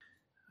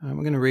We're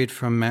going to read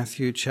from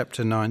Matthew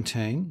chapter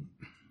 19,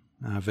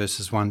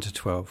 verses 1 to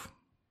 12.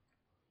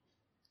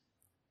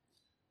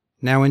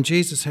 Now when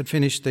Jesus had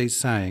finished these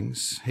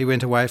sayings, he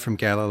went away from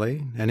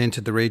Galilee and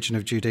entered the region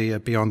of Judea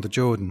beyond the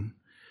Jordan,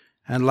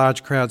 and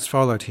large crowds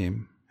followed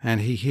him, and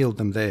he healed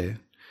them there.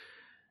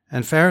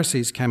 And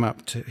Pharisees came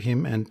up to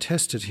him and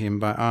tested him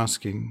by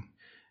asking,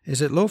 "Is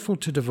it lawful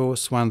to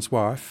divorce one's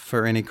wife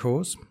for any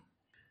cause?"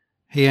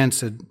 He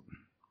answered,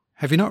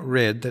 "Have you not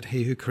read that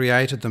he who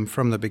created them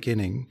from the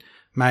beginning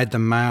made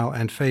them male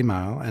and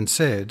female, and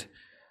said,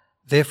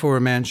 'Therefore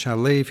a man shall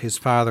leave his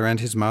father and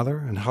his mother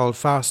and hold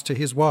fast to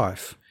his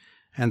wife,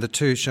 and the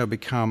two shall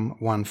become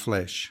one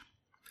flesh.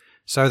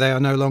 So they are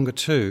no longer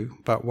two,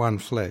 but one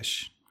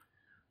flesh.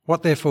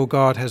 What therefore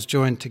God has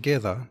joined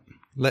together,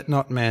 let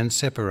not man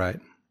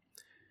separate.'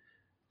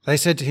 They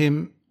said to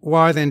him,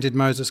 'Why then did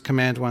Moses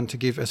command one to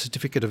give a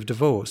certificate of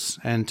divorce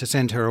and to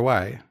send her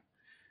away?'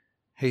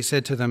 He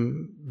said to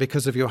them,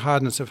 'Because of your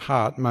hardness of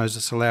heart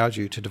Moses allowed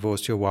you to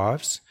divorce your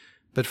wives,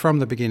 but from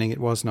the beginning it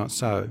was not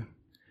so.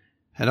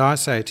 And I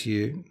say to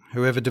you,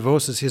 whoever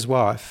divorces his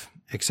wife,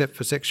 except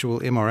for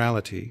sexual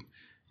immorality,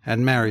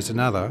 and marries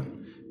another,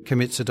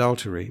 commits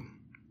adultery.'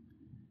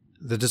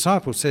 The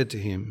disciples said to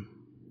him,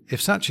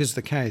 'If such is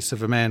the case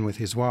of a man with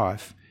his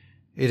wife,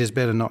 it is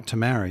better not to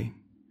marry.'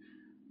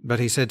 But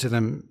he said to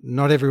them,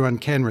 'Not everyone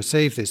can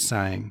receive this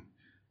saying,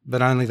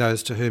 but only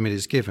those to whom it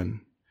is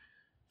given.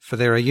 For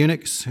there are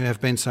eunuchs who have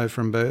been so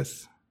from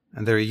birth,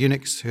 and there are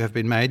eunuchs who have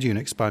been made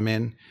eunuchs by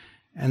men,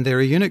 and there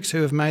are eunuchs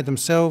who have made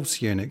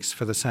themselves eunuchs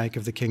for the sake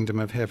of the kingdom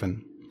of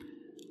heaven.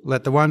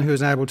 Let the one who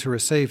is able to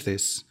receive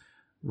this,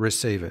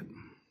 receive it.'"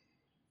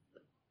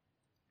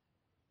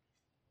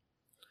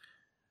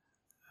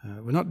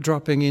 We're not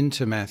dropping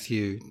into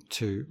Matthew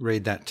to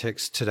read that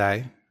text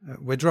today.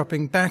 We're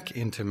dropping back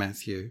into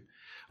Matthew.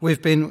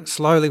 We've been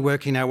slowly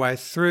working our way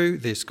through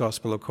this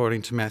gospel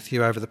according to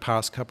Matthew over the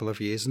past couple of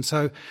years, and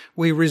so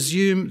we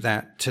resume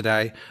that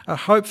today,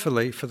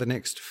 hopefully for the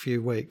next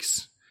few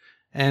weeks.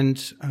 And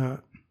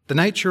the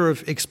nature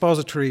of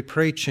expository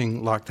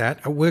preaching like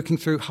that, working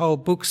through whole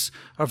books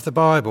of the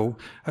Bible,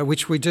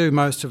 which we do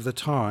most of the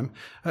time,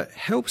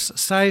 helps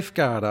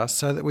safeguard us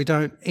so that we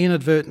don't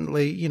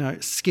inadvertently,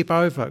 skip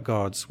over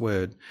God's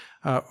word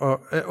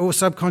or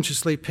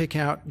subconsciously pick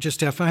out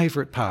just our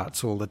favourite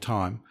parts all the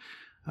time.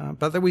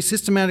 But that we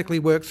systematically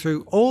work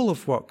through all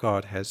of what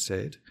God has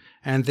said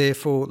and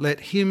therefore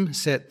let him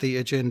set the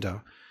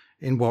agenda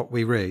in what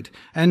we read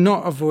and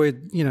not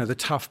avoid, the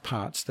tough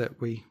parts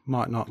that we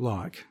might not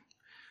like.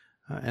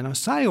 And I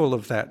say all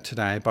of that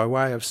today by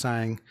way of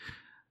saying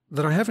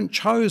that I haven't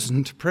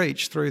chosen to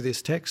preach through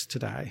this text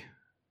today.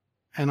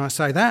 And I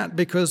say that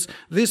because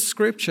this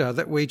scripture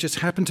that we just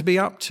happen to be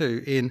up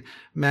to in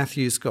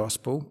Matthew's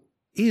Gospel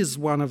is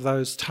one of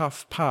those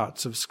tough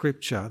parts of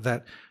scripture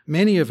that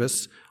many of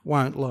us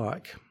won't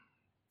like.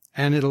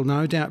 And it'll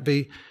no doubt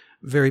be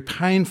very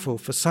painful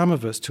for some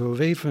of us to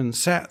have even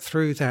sat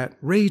through that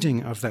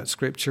reading of that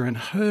scripture and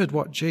heard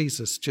what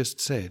Jesus just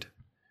said.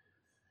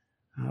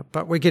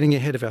 But we're getting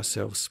ahead of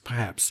ourselves,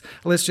 perhaps.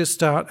 Let's just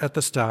start at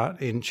the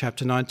start in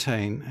chapter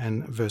 19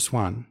 and verse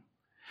 1.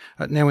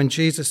 Now when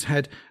Jesus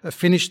had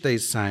finished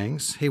these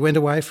sayings, he went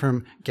away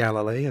from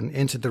Galilee and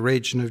entered the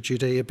region of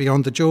Judea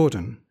beyond the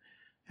Jordan,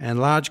 and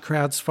large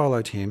crowds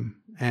followed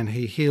him, and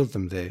he healed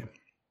them there.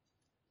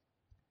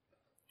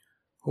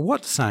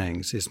 What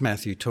sayings is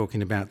Matthew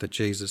talking about that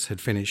Jesus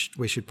had finished?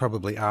 We should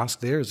probably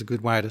ask there as a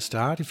good way to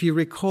start. If you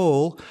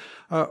recall,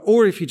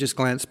 or if you just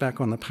glance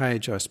back on the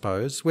page, I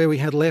suppose, where we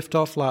had left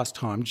off last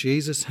time,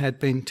 Jesus had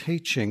been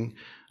teaching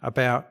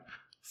about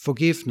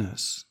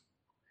forgiveness.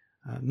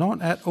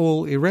 Not at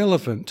all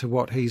irrelevant to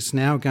what he's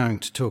now going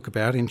to talk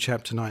about in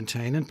chapter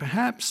 19, and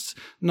perhaps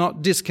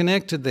not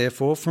disconnected,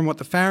 therefore, from what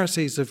the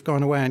Pharisees have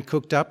gone away and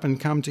cooked up and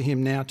come to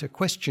him now to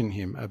question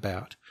him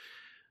about.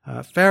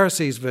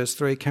 Pharisees, verse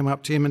 3, came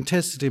up to him and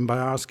tested him by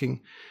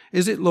asking,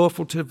 "Is it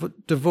lawful to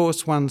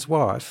divorce one's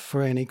wife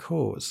for any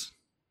cause?"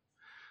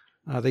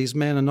 These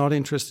men are not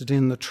interested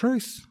in the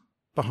truth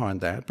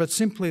behind that, but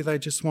simply they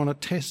just want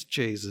to test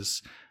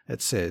Jesus,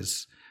 it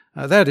says.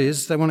 That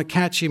is, they want to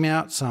catch him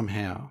out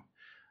somehow.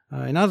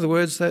 In other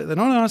words, they're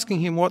not asking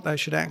him what they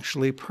should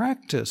actually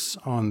practice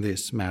on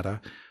this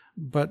matter,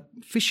 but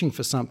fishing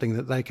for something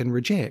that they can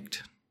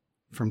reject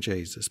from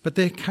Jesus. But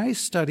their case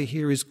study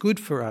here is good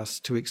for us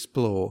to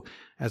explore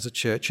as a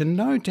church, and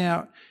no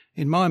doubt,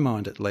 in my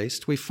mind at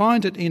least, we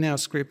find it in our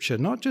scripture,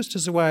 not just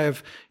as a way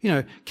of,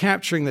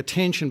 capturing the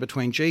tension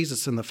between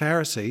Jesus and the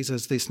Pharisees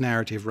as this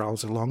narrative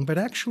rolls along, but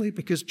actually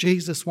because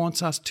Jesus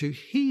wants us to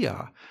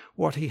hear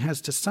what he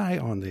has to say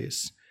on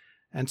this,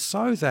 and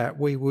so that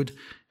we would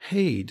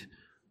heed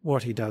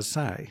what he does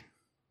say.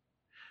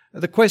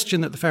 The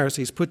question that the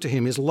Pharisees put to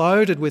him is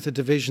loaded with a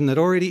division that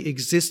already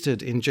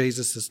existed in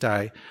Jesus'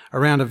 day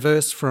around a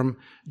verse from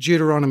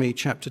Deuteronomy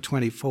chapter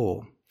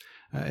 24.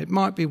 It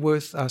might be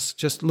worth us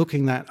just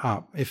looking that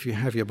up if you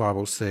have your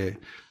Bibles there.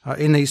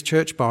 In these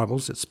church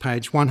Bibles, it's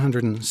page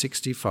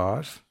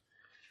 165,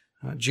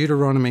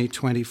 Deuteronomy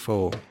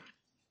 24.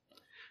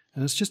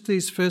 And it's just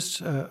these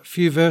first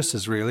few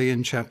verses, really,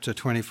 in chapter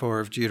 24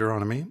 of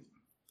Deuteronomy.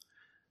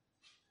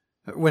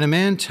 When a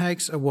man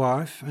takes a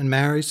wife and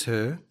marries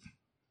her,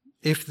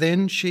 if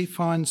then she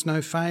finds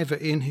no favour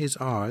in his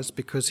eyes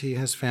because he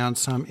has found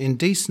some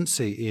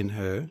indecency in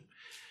her,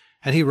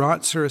 and he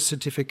writes her a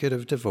certificate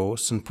of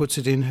divorce and puts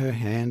it in her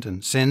hand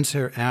and sends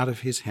her out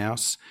of his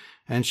house,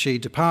 and she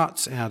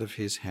departs out of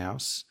his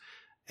house,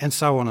 and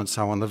so on and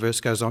so on. The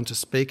verse goes on to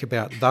speak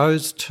about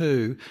those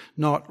two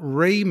not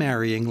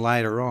remarrying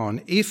later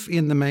on if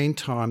in the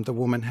meantime the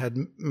woman had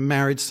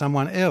married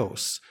someone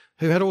else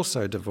who had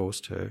also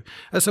divorced her.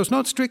 So it's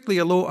not strictly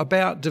a law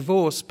about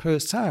divorce per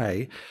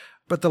se,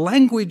 but the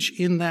language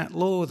in that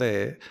law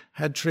there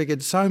had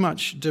triggered so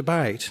much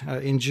debate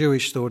in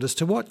Jewish thought as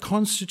to what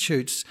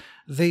constitutes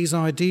these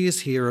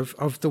ideas here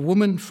of the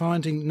woman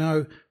finding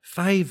no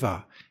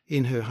favour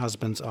in her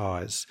husband's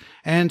eyes,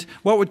 and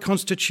what would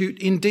constitute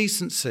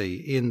indecency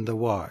in the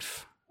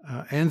wife.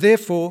 And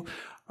therefore,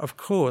 of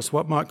course,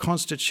 what might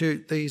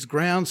constitute these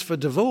grounds for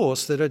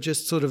divorce that are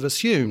just sort of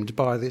assumed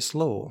by this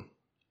law.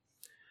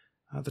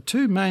 The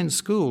two main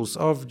schools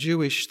of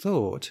Jewish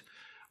thought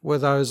were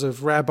those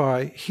of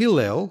Rabbi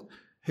Hillel,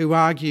 who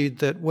argued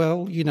that,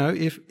 well, you know,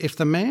 if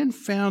the man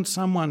found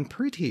someone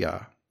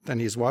prettier than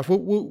his wife,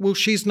 well,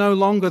 she's no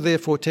longer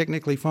therefore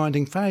technically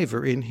finding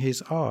favour in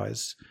his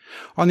eyes.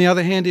 On the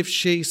other hand, if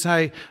she,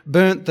 say,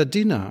 burnt the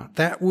dinner,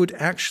 that would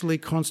actually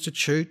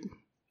constitute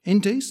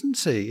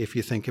indecency, if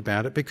you think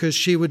about it, because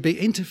she would be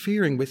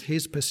interfering with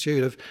his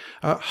pursuit of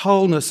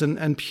wholeness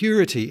and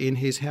purity in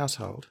his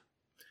household.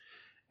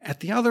 At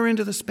the other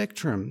end of the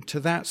spectrum to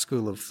that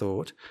school of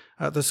thought,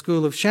 the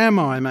school of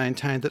Shammai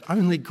maintained that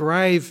only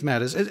grave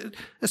matters,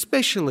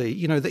 especially,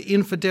 you know, the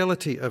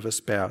infidelity of a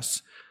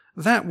spouse,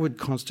 that would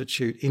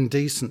constitute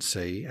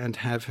indecency and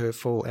have her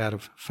fall out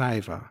of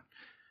favour.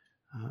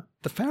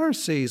 The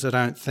Pharisees, I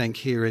don't think,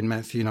 here in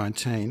Matthew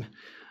 19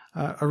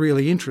 are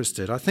really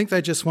interested. I think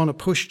they just want to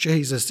push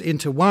Jesus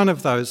into one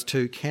of those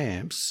two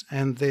camps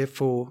and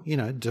therefore, you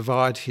know,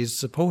 divide his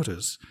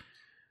supporters.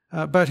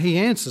 But he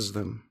answers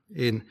them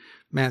in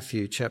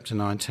Matthew chapter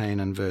 19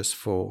 and verse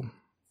 4.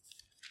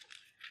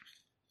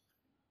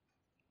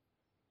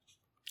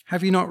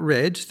 Have you not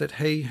read that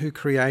he who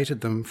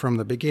created them from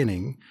the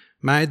beginning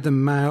made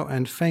them male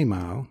and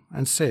female,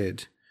 and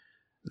said,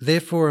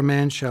 Therefore a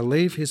man shall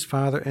leave his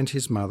father and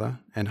his mother,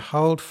 and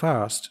hold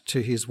fast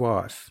to his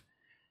wife,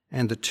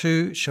 and the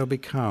two shall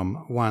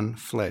become one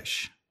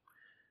flesh.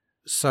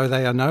 So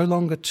they are no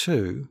longer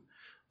two,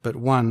 but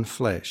one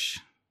flesh.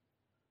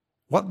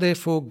 What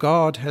therefore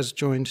God has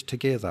joined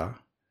together,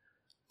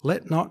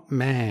 let not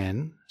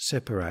man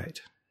separate.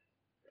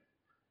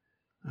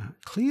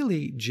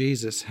 Clearly,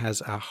 Jesus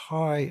has a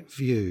high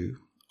view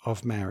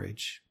of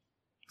marriage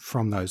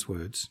from those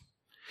words.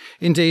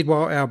 Indeed,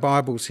 while our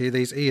Bibles here,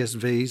 these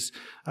ESVs,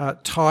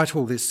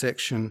 title this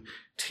section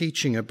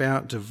Teaching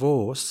About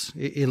Divorce,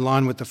 in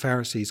line with the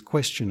Pharisees'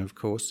 question, of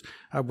course,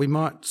 we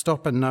might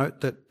stop and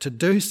note that to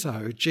do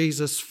so,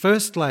 Jesus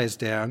first lays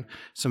down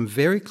some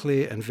very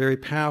clear and very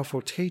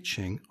powerful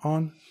teaching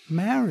on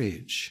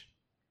marriage.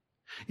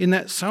 In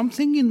that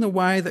something in the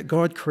way that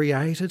God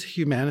created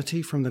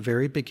humanity from the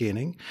very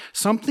beginning,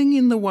 something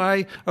in the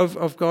way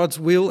of God's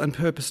will and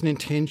purpose and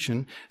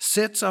intention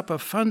sets up a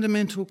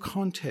fundamental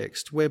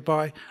context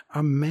whereby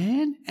a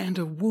man and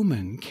a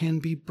woman can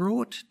be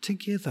brought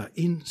together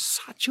in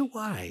such a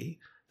way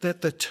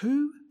that the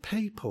two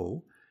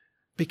people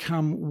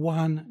become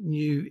one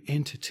new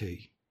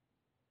entity.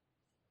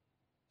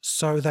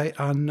 So they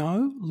are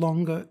no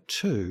longer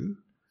two,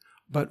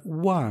 but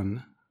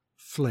one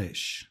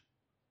flesh.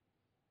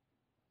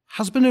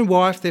 Husband and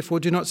wife,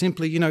 therefore, do not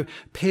simply,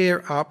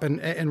 pair up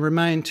and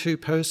remain two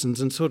persons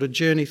and sort of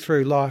journey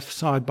through life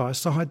side by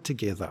side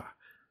together.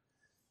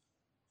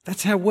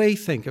 That's how we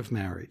think of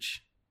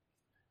marriage.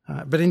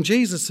 But in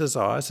Jesus'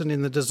 eyes and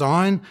in the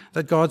design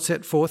that God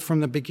set forth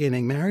from the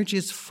beginning, marriage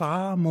is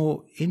far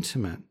more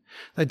intimate.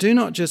 They do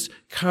not just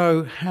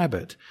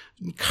cohabit,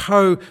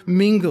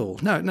 co-mingle.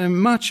 No,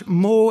 much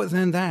more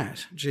than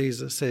that,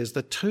 Jesus says.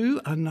 The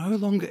two are no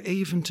longer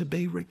even to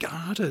be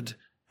regarded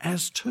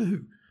as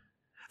two.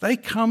 They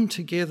come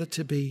together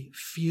to be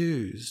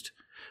fused,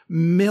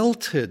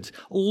 melted,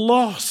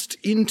 lost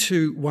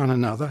into one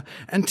another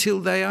until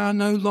they are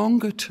no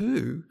longer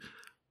two,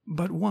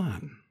 but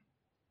one.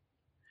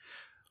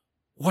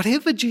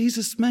 Whatever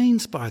Jesus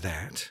means by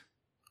that,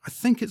 I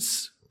think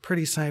it's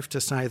pretty safe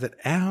to say that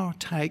our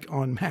take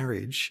on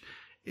marriage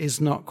is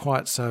not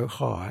quite so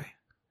high.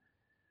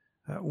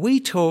 We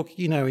talk,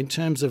 in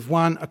terms of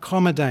one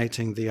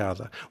accommodating the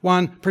other,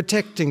 one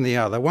protecting the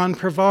other, one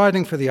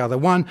providing for the other,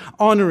 one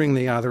honouring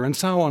the other, and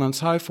so on and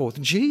so forth.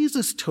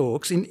 Jesus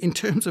talks in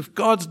terms of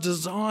God's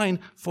design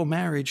for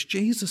marriage.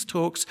 Jesus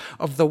talks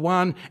of the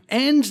one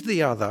and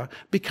the other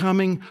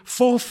becoming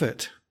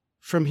forfeit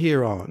from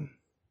here on.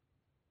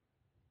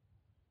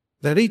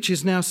 That each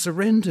is now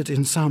surrendered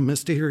in some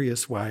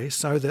mysterious way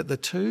so that the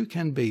two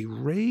can be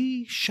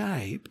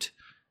reshaped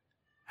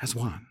as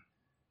one.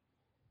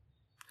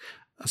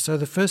 So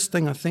the first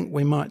thing I think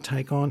we might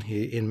take on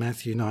here in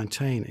Matthew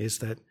 19 is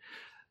that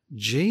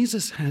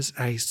Jesus has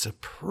a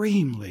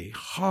supremely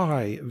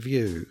high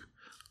view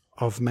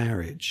of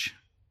marriage.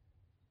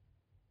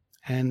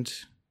 And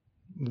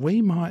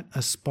we might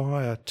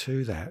aspire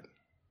to that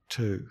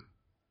too.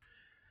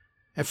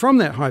 And from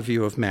that high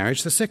view of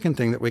marriage, the second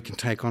thing that we can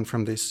take on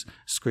from this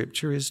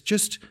scripture is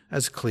just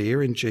as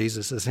clear in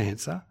Jesus'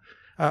 answer.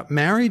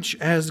 Marriage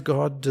as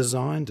God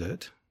designed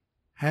it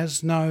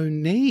has no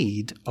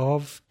need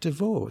of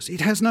divorce.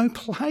 It has no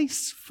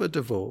place for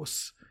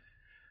divorce.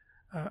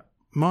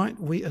 Might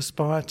we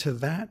aspire to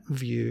that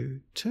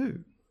view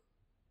too?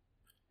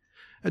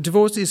 A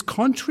divorce is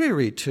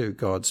contrary to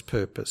God's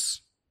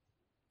purpose.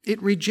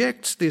 It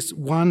rejects this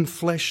one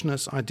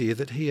fleshness idea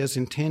that he has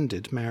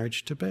intended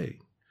marriage to be.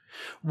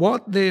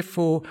 What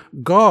therefore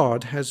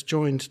God has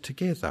joined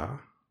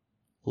together,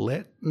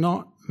 let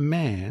not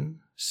man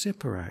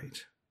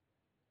separate.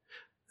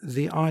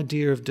 The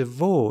idea of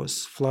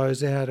divorce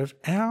flows out of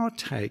our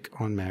take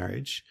on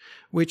marriage,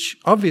 which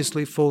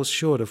obviously falls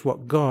short of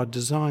what God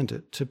designed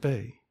it to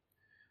be.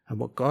 And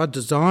what God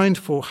designed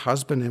for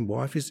husband and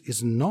wife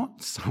is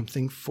not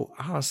something for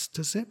us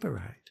to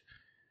separate.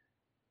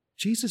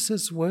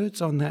 Jesus'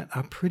 words on that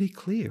are pretty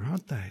clear,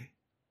 aren't they?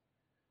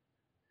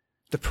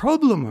 The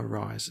problem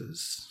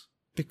arises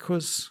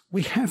because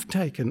we have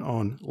taken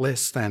on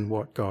less than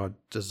what God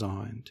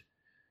designed,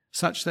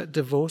 such that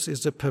divorce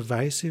is a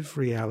pervasive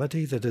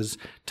reality that has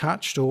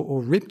touched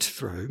or ripped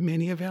through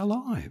many of our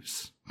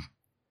lives.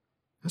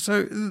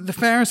 So the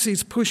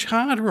Pharisees push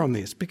harder on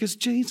this because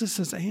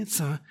Jesus'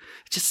 answer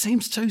just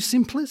seems too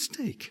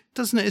simplistic,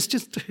 doesn't it? It's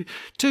just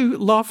too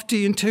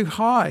lofty and too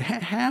high.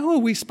 How are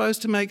we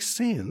supposed to make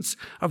sense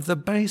of the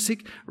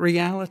basic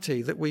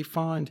reality that we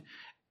find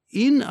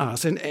in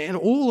us and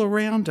all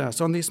around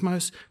us on this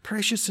most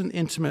precious and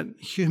intimate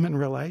human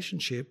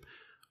relationship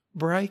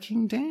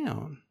breaking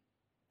down,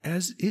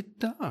 as it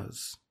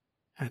does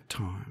at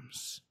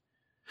times?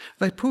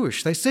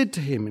 They said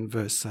to him in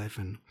verse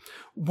 7,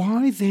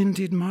 "Why then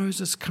did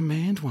Moses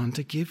command one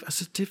to give a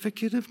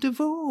certificate of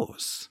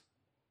divorce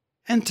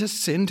and to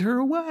send her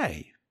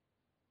away?"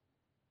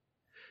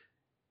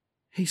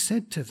 He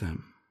said to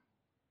them,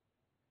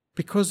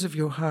 "Because of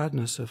your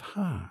hardness of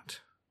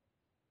heart.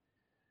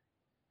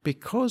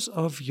 Because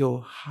of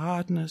your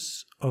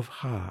hardness of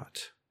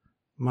heart,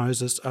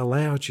 Moses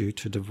allowed you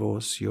to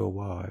divorce your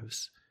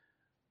wives.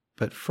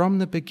 But from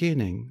the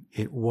beginning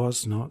it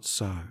was not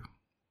so."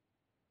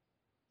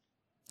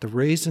 The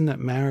reason that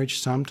marriage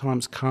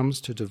sometimes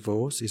comes to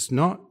divorce is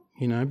not,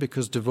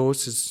 because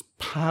divorce is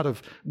part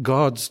of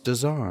God's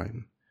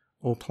design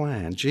or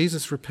plan.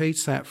 Jesus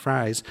repeats that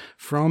phrase,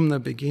 "from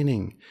the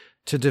beginning,"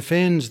 to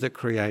defend the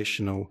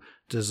creational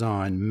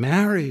design.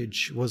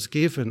 Marriage was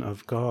given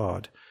of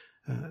God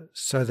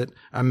so that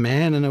a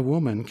man and a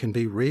woman can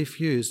be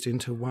refused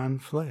into one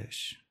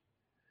flesh.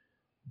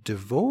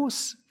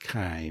 Divorce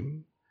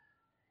came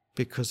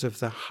because of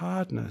the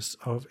hardness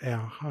of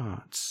our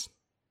hearts.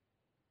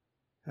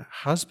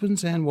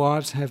 Husbands and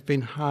wives have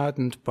been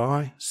hardened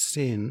by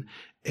sin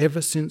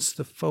ever since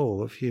the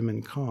fall of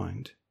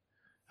humankind.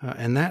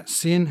 And that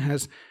sin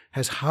has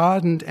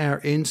hardened our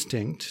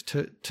instinct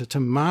to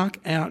mark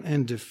out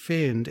and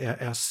defend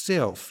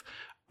ourself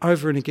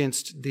over and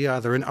against the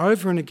other and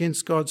over and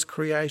against God's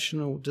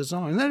creational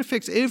design. And that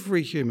affects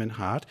every human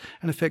heart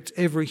and affects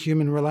every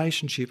human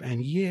relationship.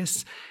 And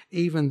yes,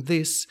 even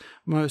this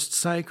most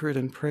sacred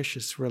and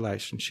precious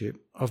relationship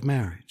of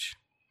marriage.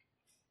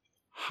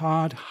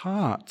 Hard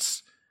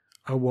hearts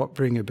are what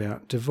bring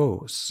about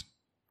divorce.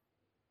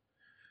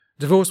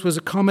 Divorce was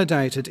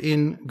accommodated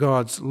in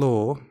God's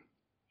law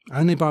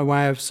only by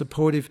way of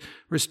supportive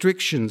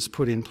restrictions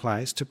put in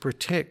place to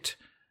protect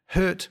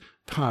hurt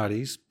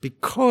parties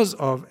because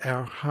of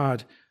our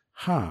hard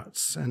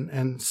hearts.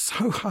 And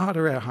so hard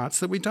are our hearts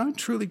that we don't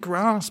truly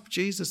grasp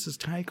Jesus'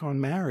 take on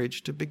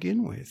marriage to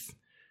begin with.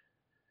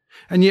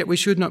 And yet we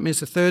should not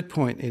miss a third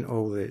point in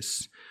all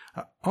this.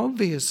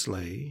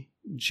 Obviously,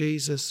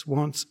 Jesus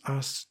wants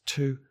us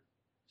to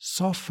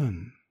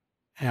soften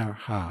our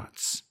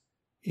hearts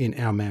in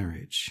our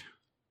marriage.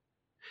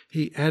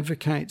 He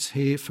advocates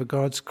here for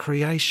God's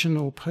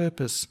creational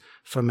purpose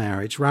for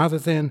marriage rather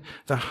than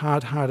the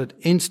hard-hearted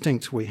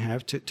instinct we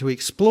have to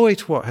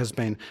exploit what has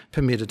been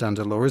permitted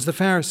under law, as the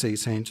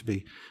Pharisees seem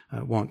to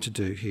want to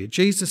do here.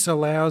 Jesus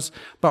allows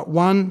but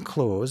one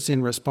clause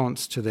in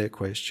response to their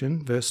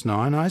question. Verse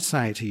 9, "I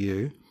say to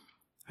you,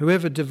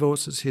 whoever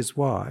divorces his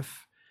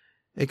wife,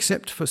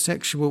 except for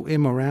sexual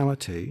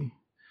immorality,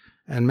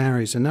 and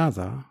marries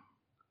another,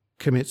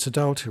 commits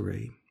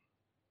adultery."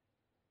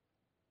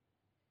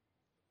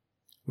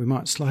 We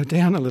might slow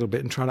down a little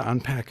bit and try to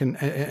unpack and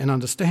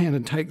understand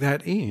and take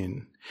that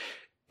in.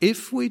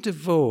 If we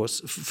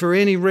divorce for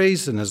any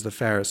reason, as the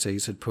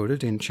Pharisees had put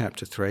it in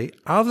chapter 3,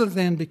 other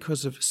than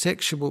because of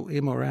sexual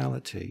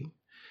immorality,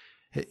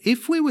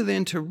 if we were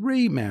then to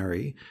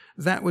remarry,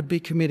 that would be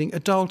committing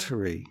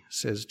adultery,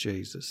 says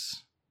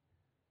Jesus.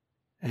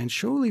 And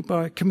surely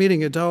by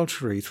committing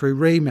adultery through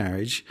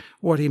remarriage,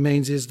 what he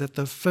means is that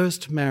the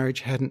first marriage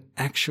hadn't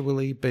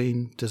actually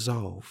been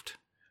dissolved.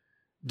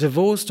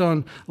 divorced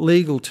on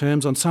legal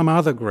terms on some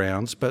other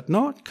grounds, but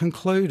not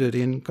concluded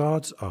in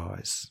God's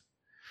eyes.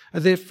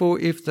 Therefore,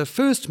 if the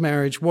first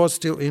marriage was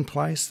still in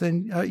place,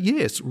 then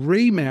yes,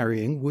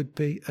 remarrying would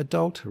be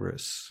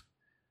adulterous.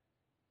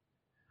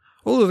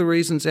 All of the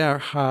reasons our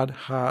hard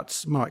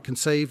hearts might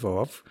conceive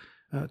of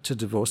to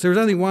divorce. There is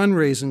only one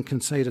reason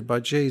conceded by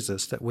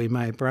Jesus that we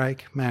may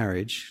break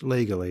marriage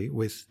legally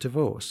with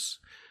divorce.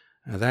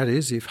 That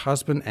is, if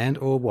husband and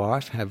or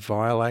wife have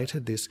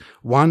violated this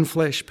one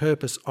flesh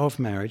purpose of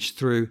marriage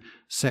through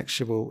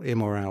sexual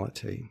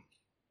immorality.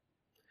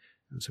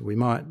 And so we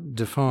might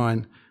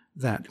define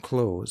that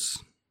clause.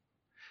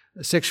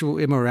 Sexual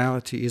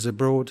immorality is a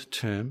broad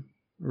term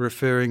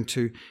referring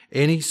to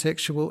any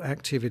sexual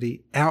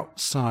activity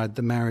outside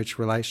the marriage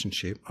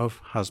relationship of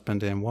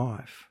husband and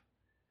wife.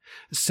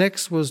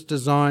 Sex was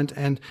designed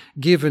and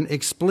given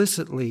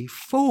explicitly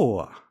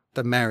for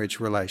the marriage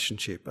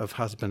relationship of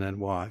husband and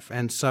wife,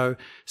 and so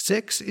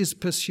sex is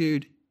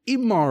pursued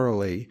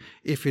immorally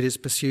if it is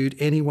pursued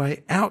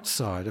anyway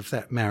outside of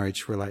that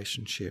marriage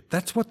relationship.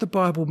 That's what the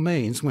Bible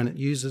means when it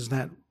uses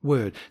that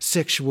word,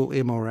 sexual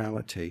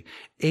immorality.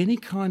 Any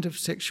kind of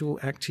sexual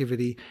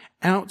activity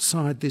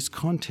outside this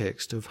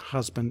context of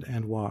husband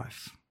and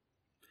wife.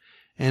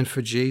 And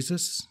for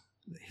Jesus,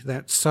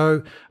 that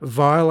so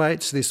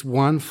violates this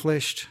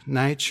one-fleshed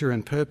nature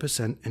and purpose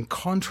and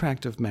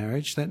contract of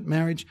marriage that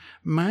marriage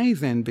may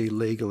then be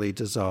legally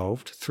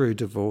dissolved through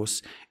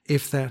divorce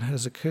if that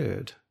has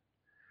occurred.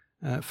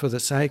 For the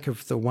sake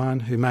of the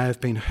one who may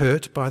have been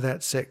hurt by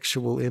that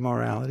sexual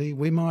immorality,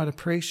 we might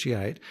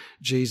appreciate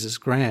Jesus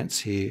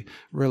grants here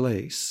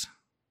release.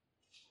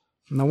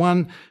 And the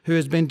one who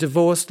has been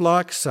divorced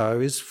like so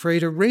is free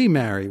to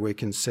remarry, we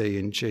can see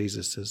in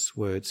Jesus'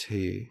 words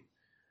here.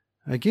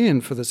 Again,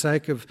 for the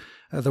sake of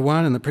the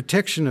one and the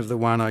protection of the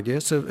one, I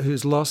guess,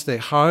 who's lost their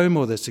home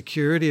or their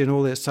security and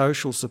all their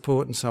social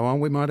support and so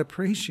on, we might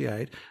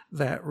appreciate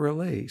that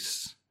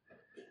release.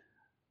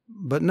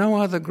 But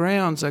no other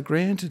grounds are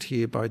granted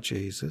here by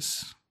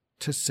Jesus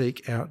to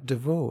seek out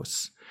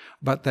divorce,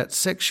 but that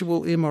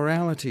sexual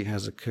immorality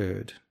has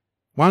occurred.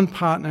 One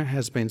partner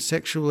has been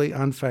sexually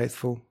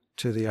unfaithful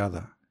to the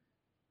other,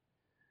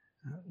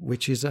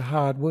 which is a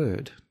hard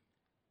word.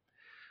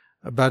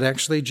 But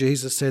actually,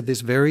 Jesus said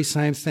this very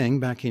same thing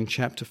back in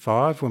chapter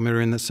 5 when we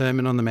were in the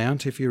Sermon on the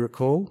Mount, if you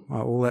recall,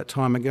 all that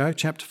time ago,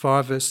 chapter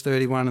 5, verse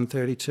 31 and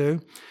 32.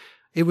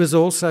 It was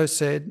also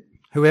said,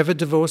 "Whoever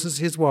divorces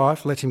his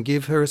wife, let him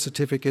give her a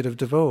certificate of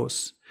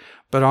divorce.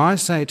 But I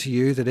say to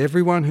you that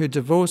everyone who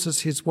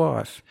divorces his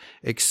wife,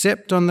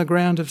 except on the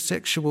ground of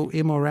sexual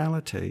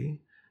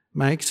immorality,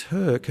 makes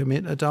her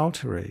commit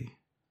adultery.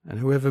 And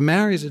whoever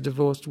marries a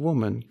divorced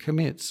woman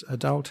commits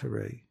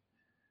adultery."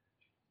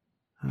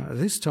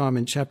 This time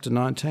in chapter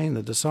 19,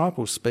 the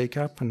disciples speak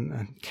up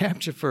and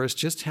capture for us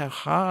just how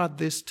hard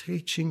this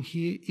teaching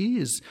here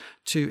is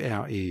to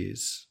our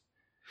ears.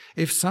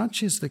 If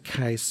such is the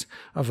case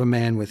of a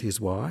man with his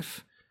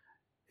wife,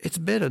 it's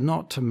better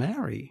not to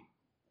marry.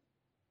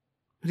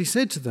 But he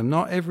said to them,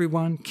 not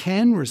everyone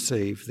can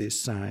receive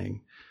this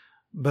saying,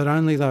 but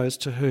only those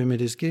to whom it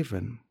is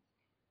given.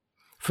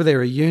 For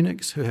there are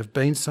eunuchs who have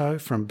been so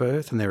from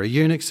birth, and there are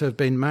eunuchs who have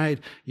been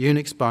made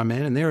eunuchs by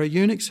men, and there are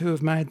eunuchs who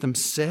have made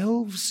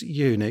themselves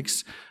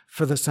eunuchs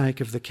for the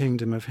sake of the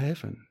kingdom of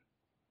heaven.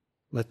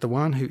 Let the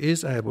one who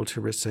is able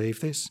to receive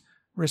this,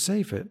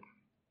 receive it.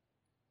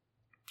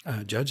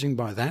 Judging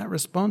by that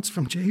response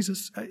from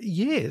Jesus,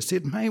 yes,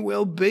 it may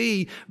well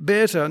be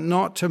better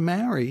not to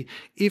marry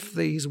if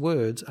these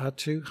words are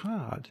too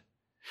hard.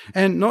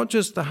 And not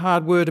just the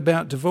hard word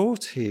about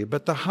divorce here,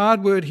 but the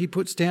hard word he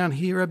puts down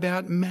here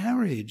about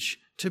marriage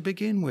to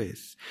begin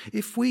with.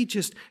 If we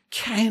just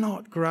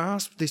cannot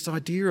grasp this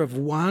idea of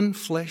one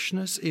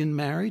fleshness in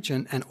marriage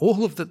and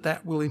all of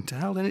that will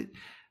entail, then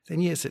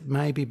yes, it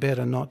may be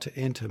better not to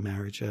enter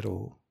marriage at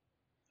all.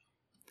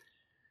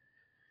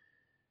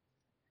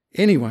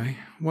 Anyway,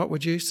 what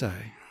would you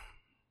say?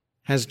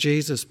 Has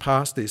Jesus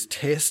passed this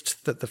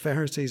test that the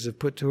Pharisees have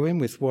put to him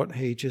with what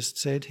he just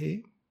said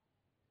here?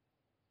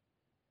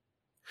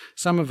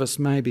 Some of us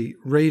may be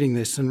reading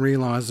this and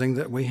realising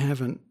that we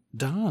haven't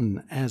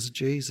done as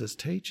Jesus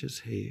teaches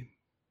here.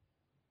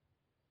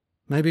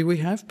 Maybe we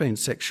have been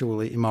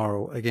sexually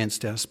immoral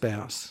against our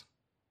spouse.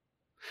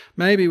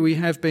 Maybe we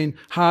have been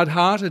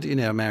hard-hearted in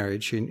our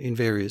marriage in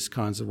various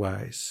kinds of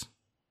ways.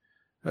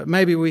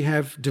 Maybe we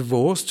have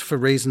divorced for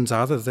reasons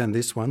other than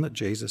this one that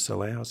Jesus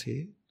allows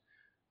here.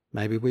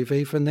 Maybe we've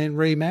even then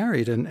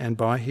remarried and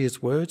by his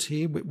words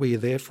here, we are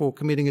therefore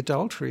committing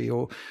adultery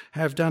or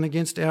have done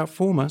against our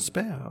former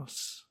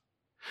spouse.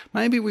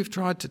 Maybe we've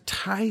tried to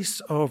taste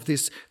of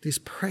this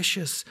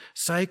precious,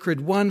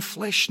 sacred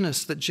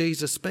one-fleshness that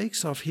Jesus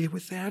speaks of here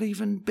without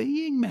even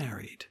being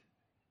married,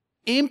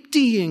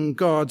 emptying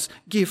God's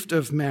gift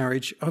of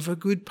marriage of a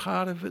good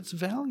part of its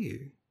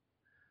value.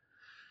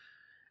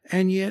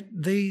 And yet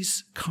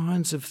these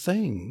kinds of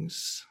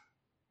things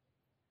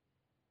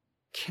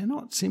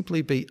cannot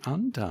simply be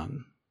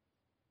undone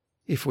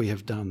if we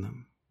have done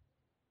them.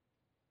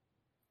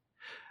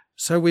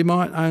 So we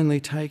might only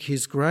take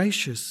his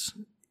gracious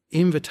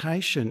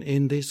invitation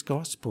in this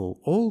gospel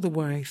all the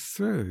way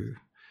through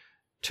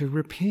to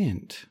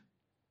repent.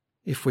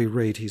 If we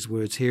read his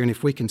words here and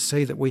if we can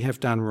see that we have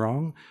done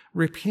wrong,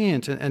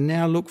 repent and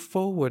now look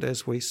forward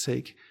as we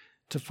seek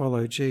to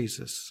follow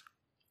Jesus.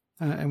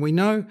 And we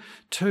know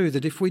too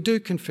that if we do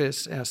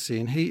confess our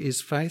sin, he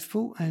is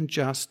faithful and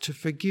just to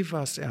forgive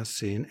us our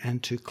sin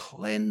and to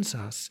cleanse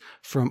us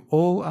from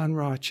all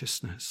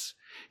unrighteousness.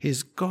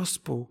 His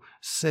gospel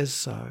says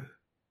so.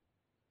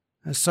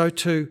 And so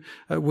too,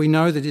 we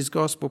know that his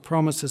gospel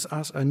promises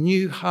us a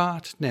new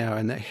heart now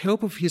and the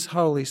help of his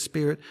Holy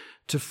Spirit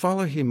to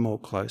follow him more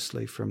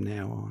closely from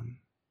now on.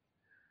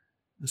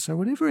 And so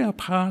whatever our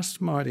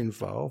past might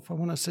involve, I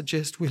want to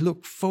suggest we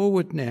look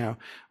forward now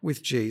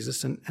with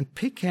Jesus and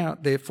pick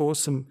out, therefore,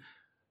 some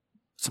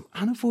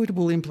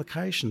unavoidable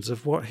implications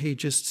of what he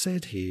just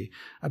said here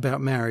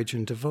about marriage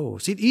and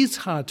divorce. It is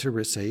hard to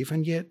receive,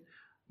 and yet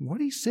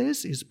what he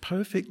says is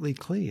perfectly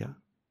clear.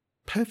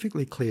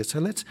 Perfectly clear. So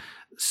let's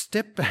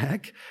step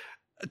back,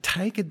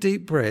 take a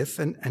deep breath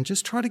and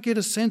just try to get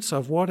a sense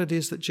of what it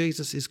is that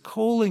Jesus is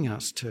calling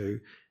us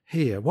to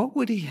here. What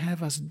would he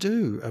have us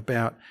do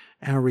about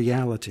our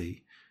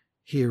reality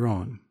here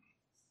on?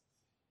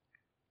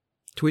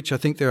 To which I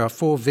think there are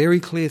 4 very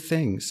clear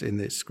things in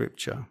this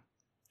scripture.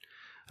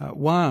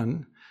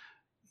 1,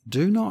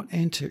 do not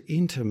enter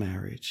into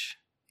marriage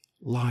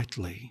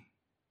lightly.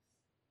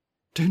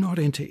 Do not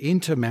enter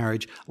into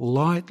marriage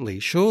lightly.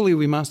 Surely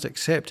we must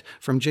accept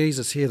from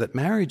Jesus here that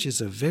marriage is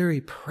a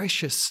very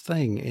precious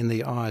thing in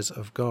the eyes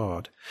of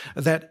God,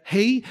 that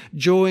he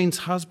joins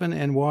husband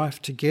and wife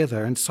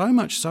together, and so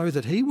much so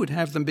that he would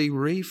have them be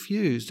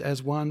refused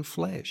as one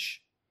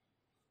flesh.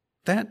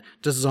 That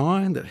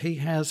design that he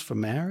has for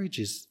marriage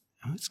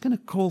it's going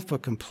to call for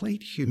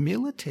complete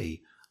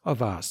humility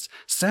of us,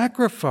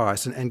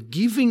 sacrifice and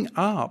giving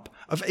up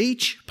of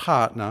each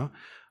partner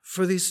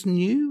for this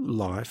new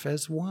life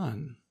as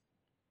one.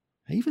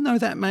 Even though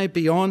that may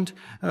be beyond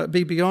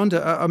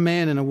a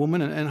man and a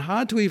woman, and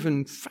hard to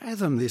even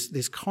fathom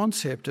this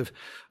concept of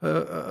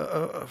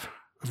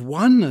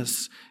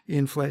oneness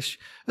in flesh,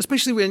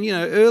 especially when,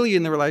 early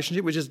in the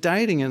relationship we're just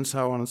dating and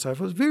so on and so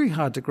forth. It's very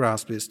hard to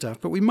grasp this stuff,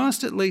 but we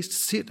must at least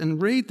sit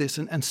and read this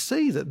and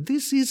see that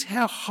this is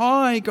how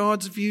high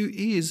God's view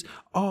is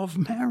of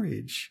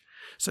marriage.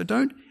 So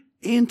don't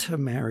enter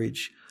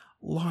marriage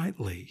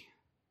lightly.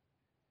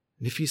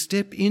 And if you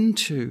step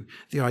into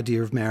the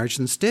idea of marriage,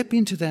 then step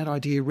into that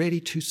idea ready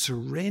to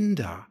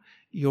surrender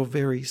your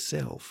very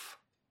self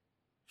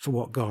for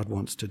what God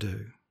wants to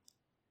do.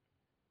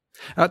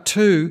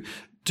 2,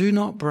 do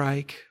not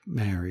break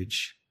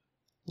marriage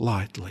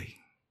lightly.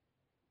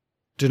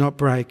 Do not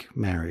break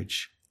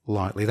marriage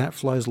lightly. That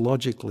flows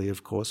logically,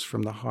 of course,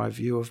 from the high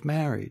view of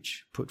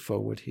marriage put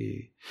forward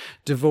here.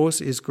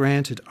 Divorce is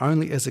granted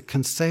only as a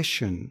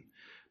concession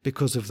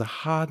because of the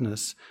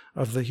hardness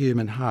of the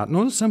human heart,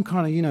 not as some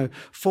kind of,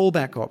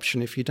 fallback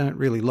option if you don't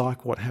really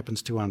like what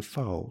happens to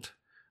unfold.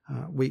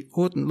 We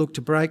oughtn't look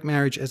to break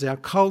marriage as our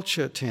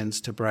culture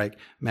tends to break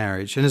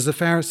marriage, and as the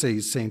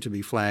Pharisees seem to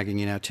be flagging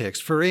in our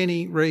text, for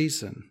any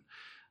reason.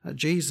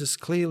 Jesus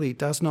clearly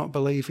does not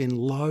believe in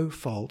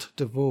low-fault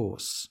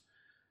divorce.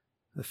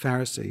 The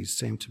Pharisees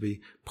seem to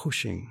be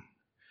pushing.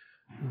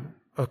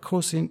 Of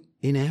course,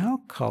 in our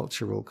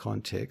cultural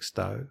context,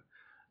 though,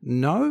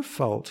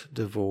 no-fault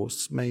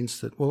divorce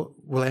means that, well,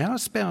 our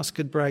spouse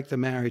could break the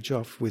marriage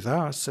off with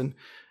us, and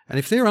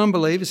if they're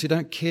unbelievers who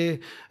don't care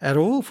at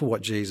all for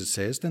what Jesus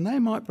says, then they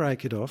might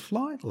break it off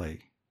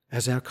lightly,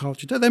 as our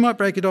culture does. They might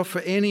break it off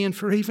for any and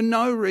for even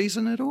no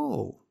reason at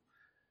all.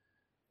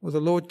 Well,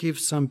 the Lord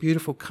gives some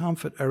beautiful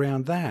comfort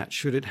around that,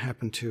 should it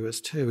happen to us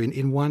too,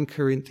 in 1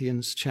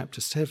 Corinthians chapter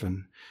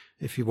 7,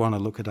 if you want to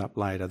look it up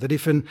later, that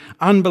if an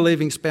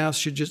unbelieving spouse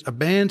should just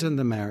abandon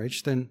the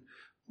marriage, then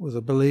the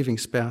believing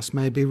spouse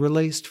may be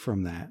released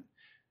from that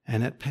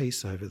and at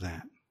peace over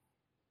that.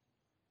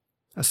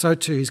 So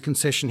too, his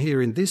concession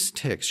here in this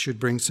text should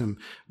bring some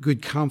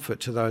good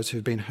comfort to those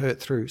who've been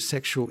hurt through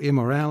sexual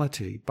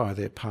immorality by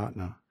their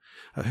partner,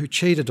 who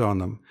cheated on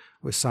them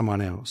with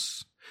someone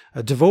else.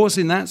 A divorce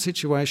in that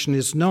situation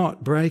is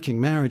not breaking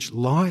marriage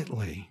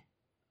lightly.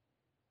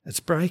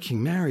 It's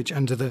breaking marriage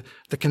under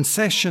the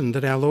concession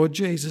that our Lord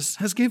Jesus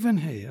has given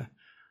here.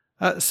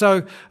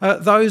 So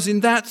those in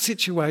that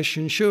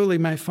situation surely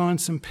may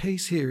find some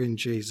peace here in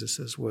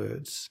Jesus'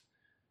 words.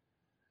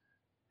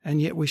 And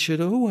yet we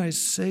should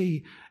always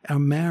see our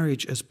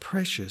marriage as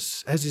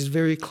precious, as is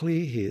very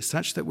clear here,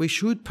 such that we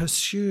should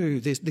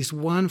pursue this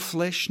one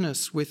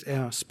fleshness with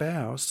our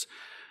spouse.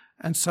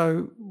 And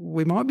so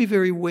we might be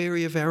very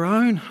wary of our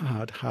own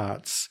hard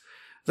hearts,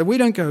 that we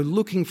don't go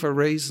looking for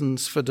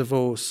reasons for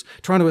divorce,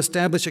 trying to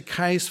establish a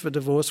case for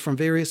divorce from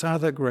various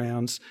other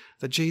grounds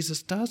that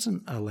Jesus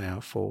doesn't allow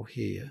for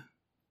here.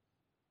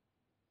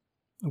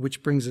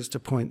 Which brings us to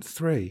point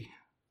 3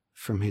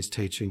 from his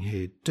teaching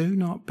here. Do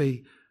not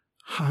be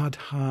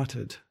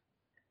hard-hearted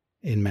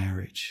in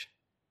marriage.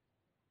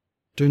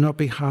 Do not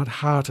be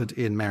hard-hearted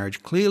in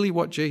marriage. Clearly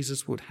what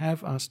Jesus would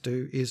have us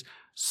do is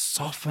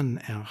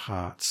soften our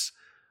hearts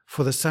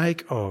for the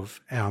sake of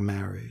our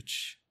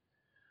marriage.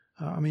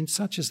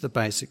 Such is the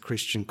basic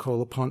Christian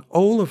call upon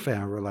all of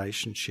our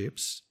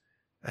relationships.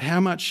 How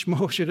much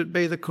more should it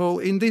be the call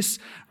in this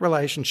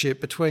relationship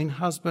between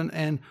husband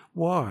and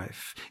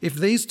wife? If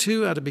these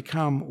two are to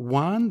become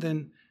one,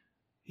 then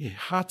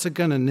hearts are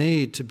going to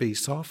need to be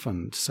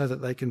softened so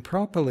that they can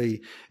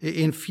properly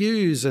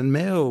infuse and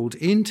meld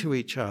into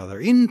each other,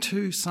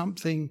 into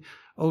something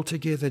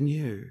altogether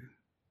new.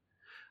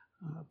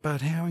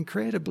 But how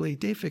incredibly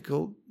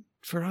difficult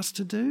for us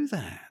to do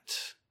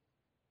that.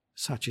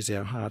 Such is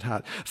our hard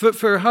heart.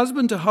 For a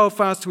husband to hold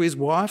fast to his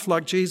wife,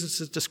 like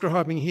Jesus is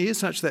describing here,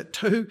 such that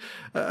two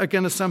are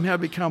going to somehow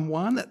become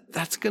one,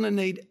 that's going to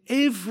need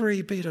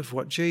every bit of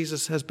what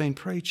Jesus has been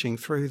preaching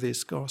through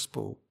this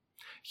gospel.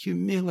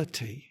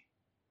 Humility,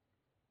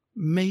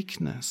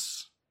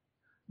 meekness,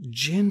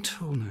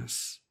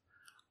 gentleness,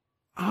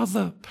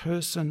 other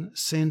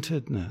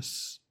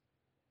person-centeredness,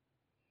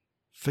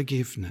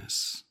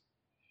 forgiveness.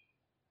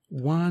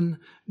 One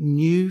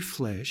new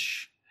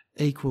flesh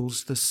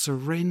equals the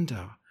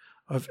surrender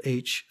of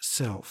each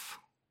self.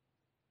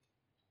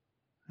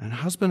 And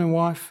husband and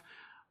wife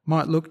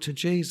might look to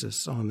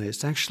Jesus on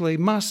this, actually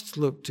must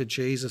look to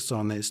Jesus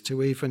on this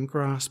to even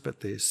grasp at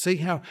this. See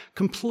how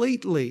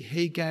completely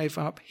he gave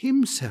up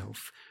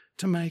himself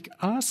to make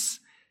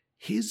us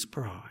his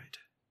bride.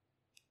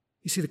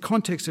 You see, the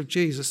context of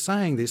Jesus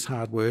saying this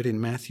hard word in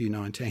Matthew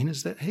 19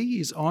 is that he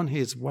is on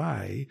his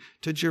way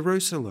to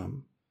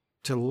Jerusalem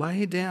to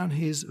lay down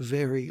his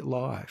very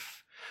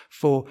life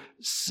for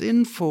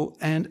sinful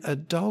and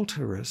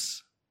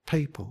adulterous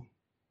people,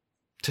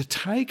 to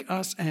take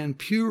us and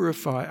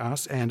purify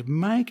us and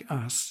make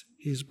us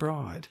his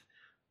bride.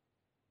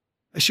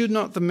 Should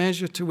not the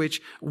measure to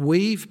which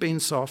we've been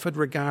softened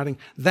regarding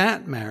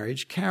that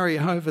marriage carry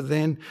over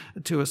then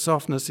to a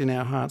softness in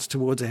our hearts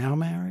towards our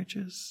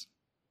marriages?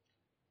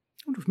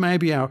 I wonder if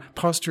maybe our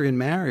posture in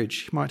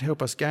marriage might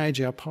help us gauge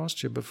our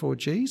posture before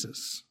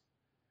Jesus.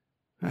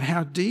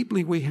 How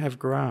deeply we have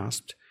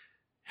grasped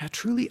how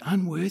truly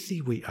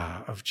unworthy we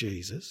are of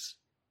Jesus,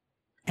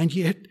 and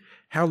yet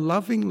how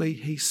lovingly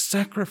he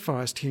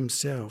sacrificed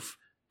himself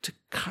to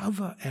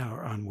cover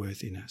our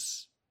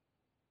unworthiness,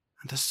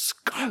 and the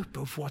scope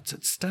of what's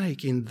at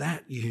stake in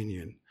that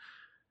union.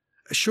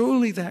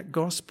 Surely that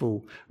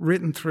gospel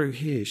written through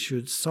here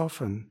should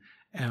soften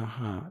our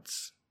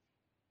hearts.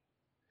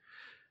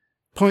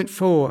 Point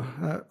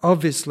 4,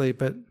 obviously,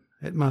 but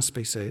it must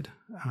be said,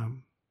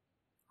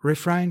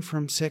 refrain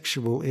from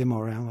sexual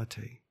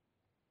immorality.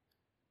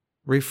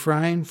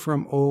 Refrain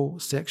from all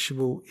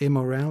sexual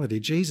immorality.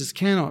 Jesus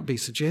cannot be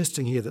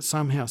suggesting here that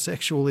somehow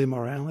sexual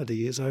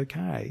immorality is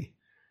okay.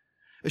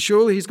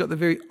 Surely he's got the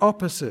very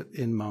opposite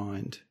in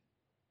mind.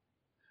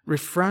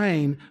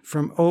 Refrain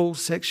from all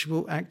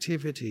sexual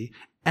activity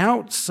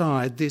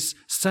outside this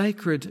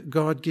sacred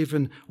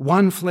God-given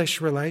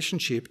one-flesh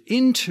relationship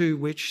into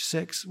which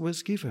sex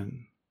was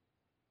given.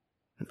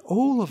 And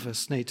all of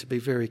us need to be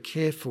very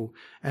careful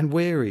and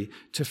wary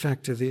to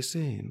factor this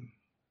in.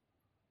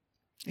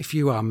 If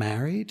you are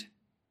married,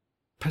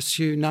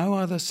 pursue no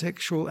other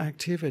sexual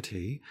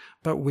activity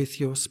but with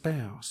your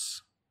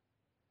spouse.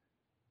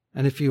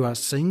 And if you are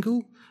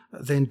single,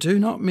 then do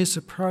not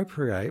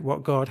misappropriate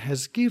what God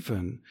has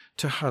given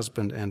to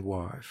husband and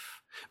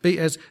wife. Be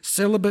as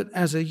celibate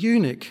as a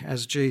eunuch,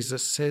 as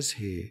Jesus says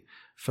here,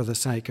 for the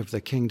sake of the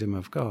kingdom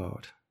of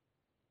God.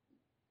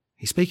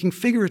 He's speaking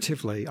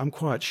figuratively, I'm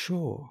quite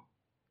sure.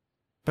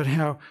 But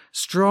how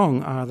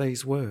strong are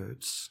these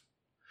words?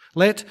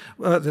 Let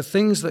the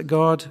things that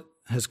God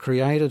has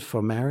created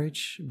for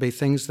marriage be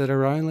things that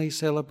are only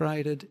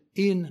celebrated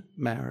in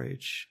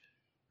marriage.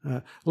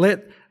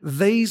 Let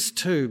these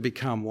two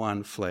become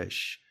one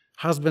flesh,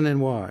 husband and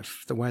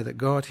wife, the way that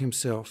God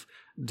himself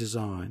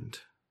designed.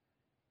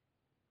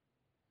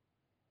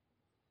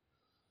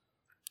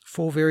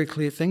 4 very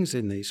clear things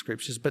in these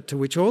scriptures, but to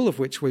which all of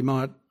which we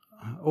might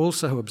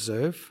also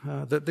observe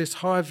that this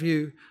high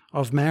view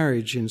of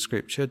marriage in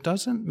Scripture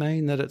doesn't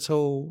mean that it's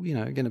all,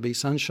 going to be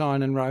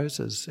sunshine and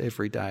roses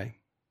every day.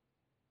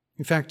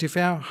 In fact, if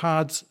our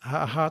hearts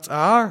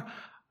are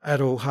at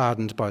all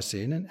hardened by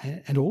sin,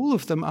 and all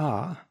of them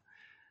are,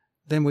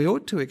 then we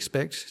ought to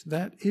expect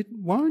that it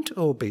won't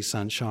all be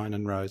sunshine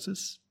and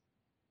roses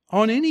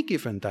on any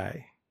given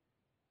day.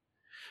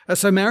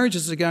 So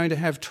marriages are going to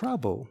have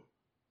trouble.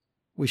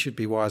 We should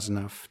be wise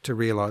enough to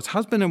realise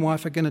husband and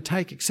wife are going to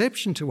take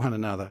exception to one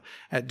another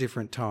at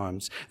different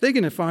times. They're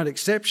going to find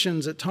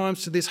exceptions at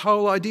times to this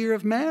whole idea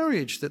of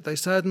marriage that they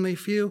suddenly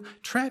feel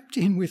trapped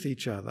in with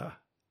each other.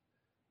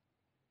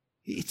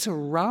 It's a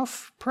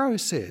rough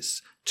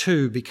process,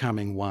 two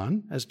becoming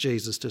one, as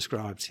Jesus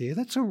describes here.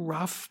 That's a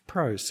rough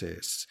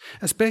process,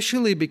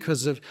 especially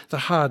because of the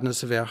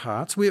hardness of our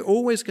hearts. We're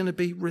always going to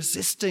be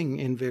resisting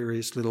in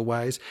various little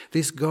ways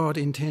this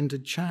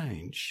God-intended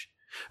change.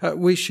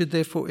 We should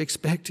therefore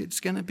expect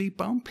it's going to be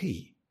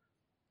bumpy,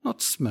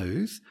 not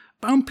smooth,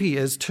 bumpy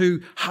as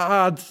two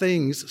hard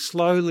things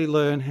slowly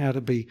learn how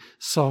to be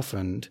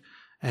softened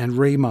and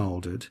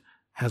remoulded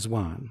as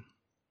one.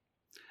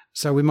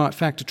 So we might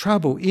factor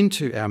trouble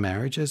into our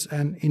marriage as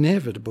an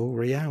inevitable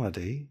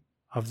reality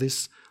of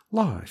this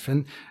life.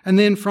 And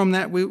then from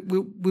that we'll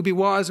be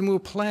wise and we'll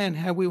plan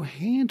how we'll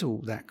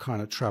handle that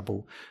kind of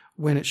trouble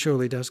when it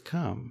surely does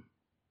come.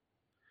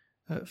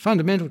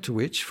 Fundamental to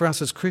which, for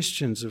us as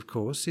Christians, of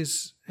course,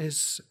 is,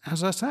 as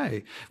I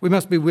say, we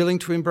must be willing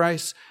to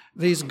embrace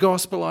these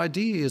gospel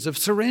ideas of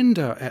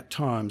surrender at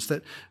times.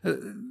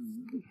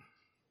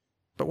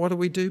 But what do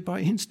we do by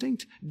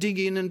instinct? Dig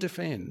in and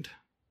defend.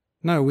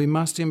 No, we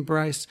must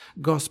embrace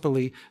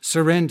gospelly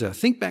surrender.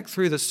 Think back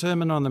through the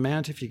Sermon on the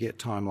Mount if you get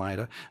time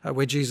later,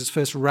 where Jesus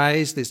first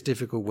raised this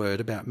difficult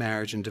word about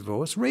marriage and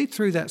divorce. Read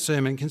through that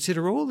sermon,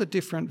 consider all the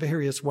different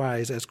various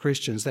ways as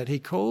Christians that he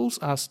calls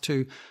us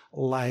to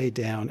lay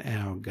down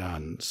our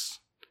guns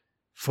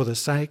for the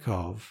sake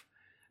of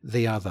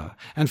the other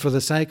and for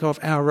the sake of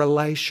our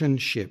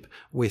relationship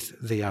with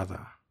the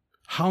other.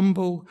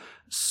 Humble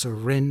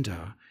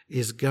surrender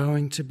is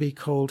going to be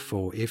called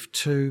for if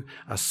two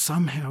are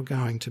somehow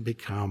going to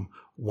become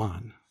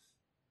one.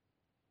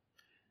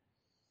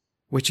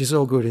 Which is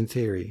all good in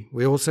theory.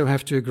 We also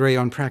have to agree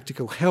on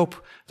practical help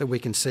that we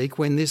can seek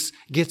when this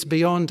gets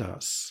beyond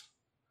us,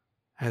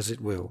 as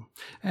it will.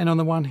 And on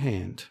the one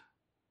hand,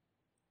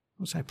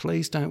 I'll say,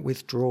 please don't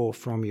withdraw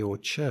from your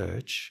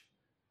church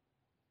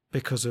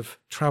because of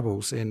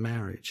troubles in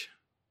marriage.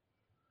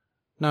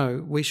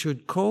 No, we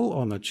should call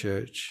on the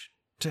church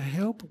to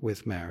help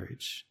with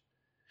marriage.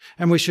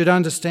 And we should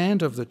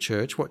understand of the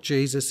church what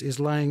Jesus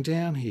is laying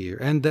down here,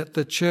 and that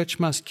the church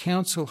must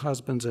counsel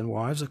husbands and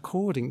wives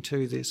according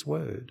to this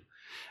word.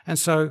 And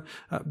so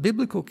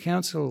biblical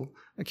counsel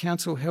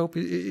help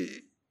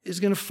is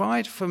going to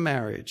fight for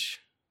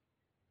marriage.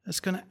 It's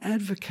going to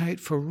advocate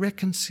for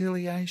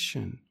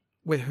reconciliation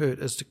where hurt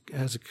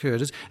has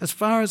occurred, as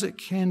far as it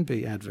can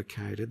be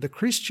advocated. The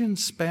Christian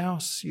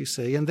spouse, you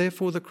see, and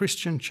therefore the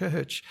Christian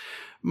church,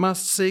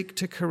 must seek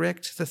to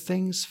correct the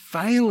things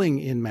failing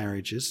in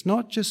marriages,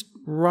 not just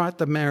write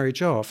the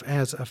marriage off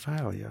as a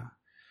failure.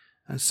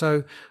 And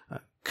so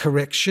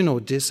correction or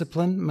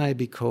discipline may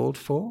be called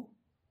for.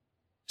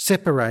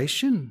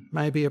 Separation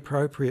may be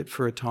appropriate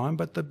for a time,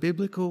 but the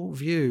biblical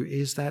view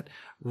is that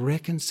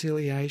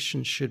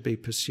reconciliation should be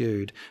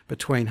pursued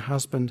between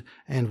husband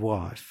and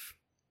wife,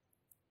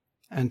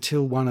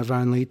 until one of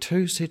only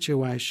two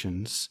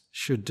situations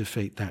should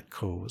defeat that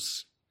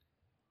cause.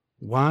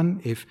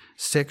 One, if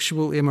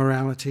sexual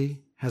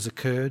immorality has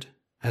occurred,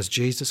 as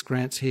Jesus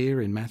grants here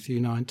in Matthew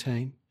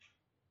 19.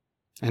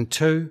 And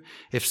two,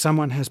 if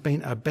someone has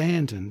been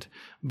abandoned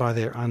by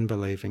their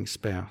unbelieving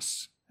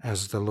spouse,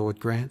 as the Lord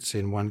grants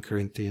in 1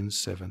 Corinthians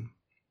 7.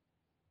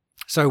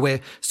 So where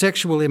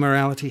sexual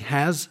immorality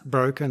has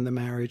broken the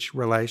marriage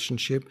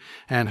relationship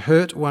and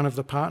hurt one of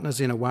the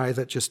partners in a way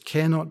that just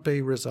cannot be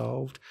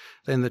resolved,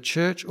 then the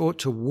church ought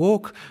to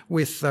walk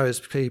with those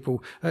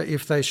people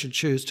if they should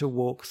choose to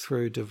walk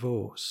through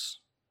divorce.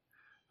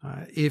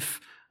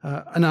 If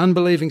an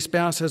unbelieving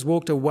spouse has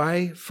walked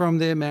away from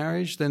their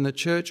marriage, then the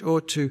church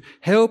ought to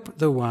help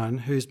the one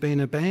who's been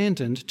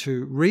abandoned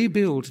to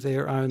rebuild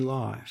their own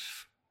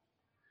life.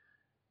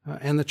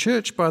 And the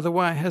church, by the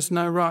way, has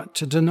no right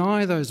to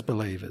deny those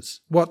believers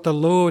what the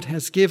Lord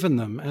has given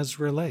them as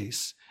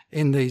release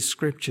in these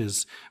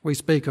scriptures we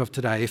speak of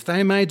today. If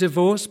they may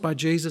divorce by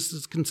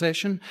Jesus'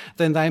 concession,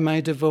 then they may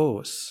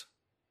divorce.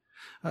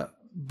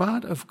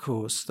 But, of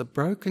course, the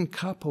broken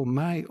couple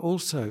may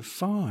also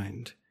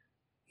find,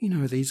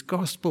 these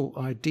gospel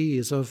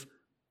ideas of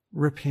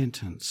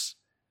repentance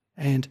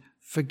and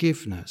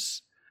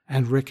forgiveness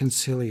and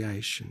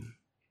reconciliation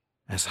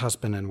as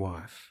husband and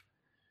wife.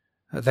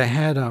 They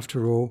had,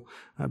 after all,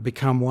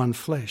 become one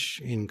flesh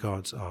in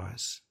God's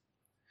eyes.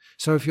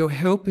 So if you're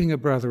helping a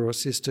brother or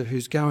sister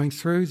who's going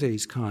through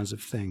these kinds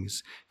of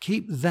things,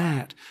 keep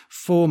that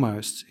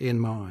foremost in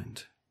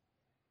mind.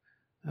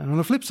 And on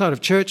the flip side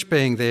of church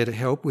being there to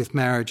help with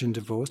marriage and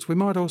divorce, we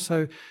might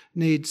also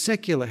need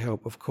secular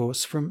help, of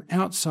course, from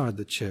outside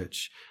the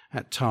church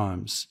at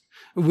times,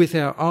 with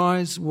our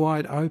eyes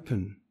wide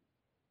open,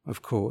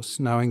 of course,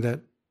 knowing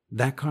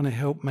that kind of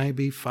help may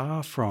be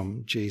far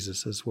from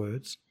Jesus'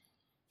 words.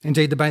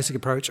 Indeed, the basic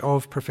approach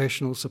of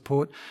professional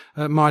support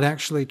might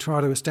actually try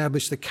to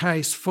establish the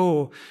case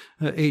for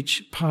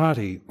each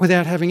party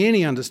without having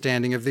any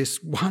understanding of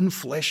this one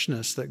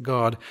fleshness that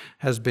God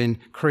has been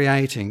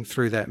creating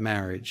through that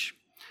marriage.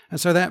 And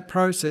so that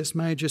process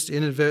may just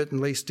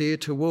inadvertently steer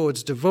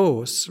towards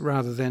divorce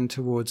rather than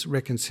towards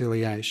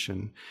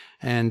reconciliation.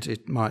 And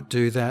it might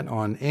do that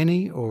on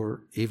any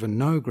or even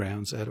no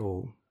grounds at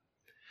all.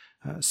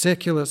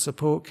 Secular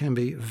support can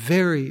be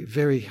very,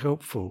 very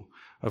helpful,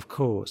 of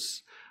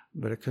course.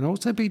 But it can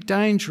also be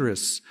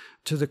dangerous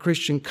to the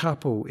Christian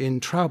couple in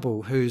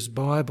trouble whose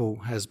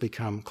Bible has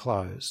become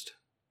closed.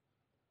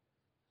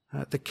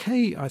 The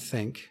key, I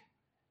think,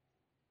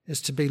 is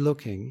to be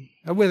looking,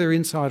 whether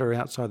inside or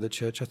outside the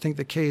church, I think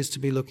the key is to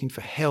be looking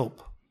for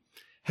help.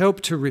 Help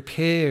to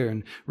repair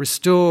and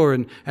restore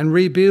and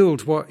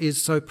rebuild what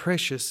is so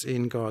precious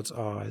in God's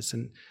eyes.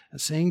 And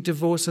seeing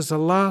divorce as a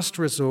last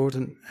resort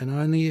and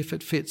only if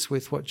it fits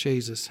with what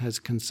Jesus has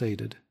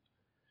conceded.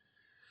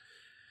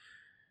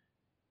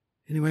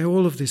 Anyway,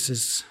 all of this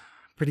is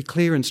Pretty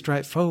clear and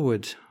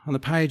straightforward on the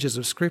pages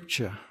of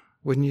Scripture,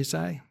 wouldn't you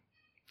say?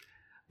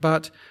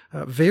 But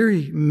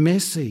very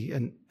messy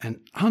and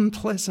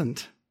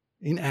unpleasant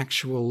in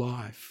actual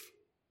life.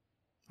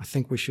 I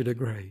think we should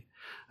agree.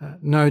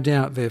 No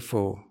doubt,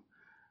 therefore,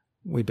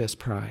 we best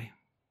pray.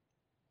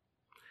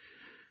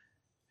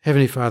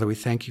 Heavenly Father, we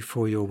thank you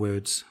for your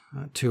words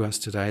to us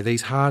today,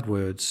 these hard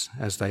words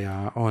as they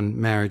are on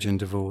marriage and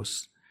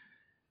divorce.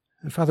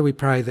 And Father, we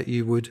pray that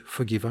you would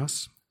forgive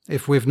us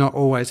if we've not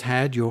always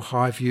had your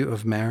high view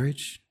of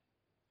marriage.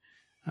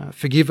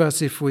 Forgive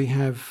us if we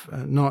have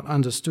not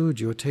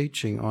understood your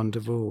teaching on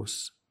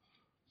divorce.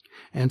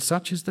 And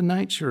such is the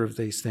nature of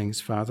these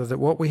things, Father, that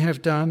what we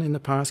have done in the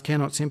past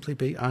cannot simply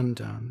be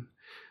undone.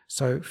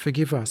 So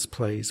forgive us,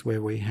 please,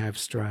 where we have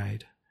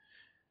strayed.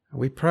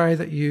 We pray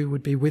that you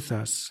would be with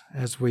us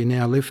as we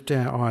now lift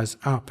our eyes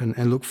up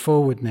and look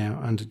forward now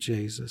unto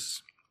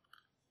Jesus.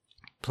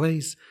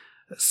 Please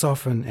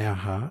soften our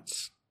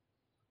hearts.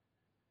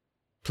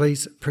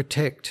 Please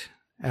protect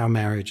our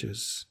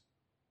marriages.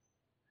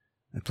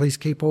 And please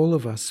keep all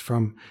of us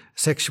from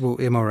sexual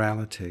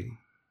immorality.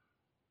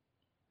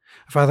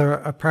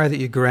 Father, I pray that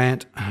you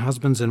grant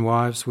husbands and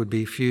wives would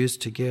be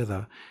fused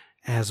together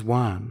as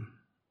one.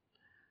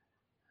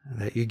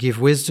 That you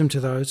give wisdom to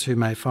those who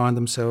may find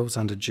themselves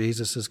under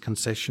Jesus'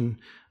 concession,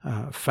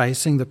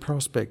 facing the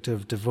prospect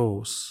of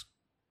divorce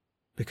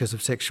because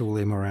of sexual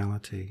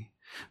immorality.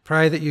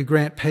 Pray that you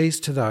grant peace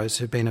to those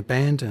who've been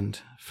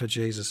abandoned for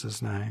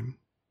Jesus' name.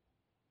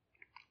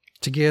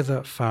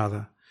 Together,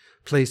 Father,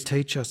 please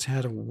teach us how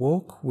to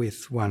walk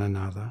with one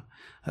another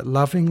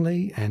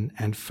lovingly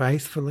and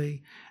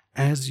faithfully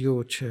as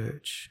your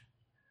church.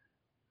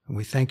 And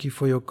we thank you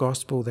for your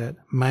gospel that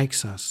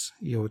makes us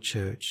your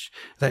church,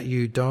 that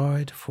you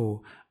died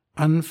for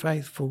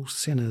unfaithful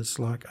sinners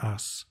like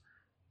us,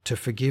 to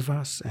forgive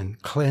us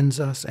and cleanse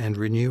us and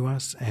renew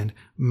us and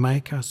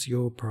make us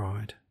your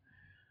bride.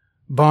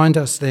 Bind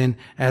us then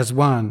as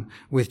one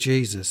with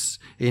Jesus.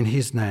 In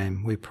his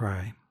name we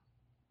pray.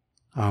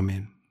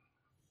 Amen.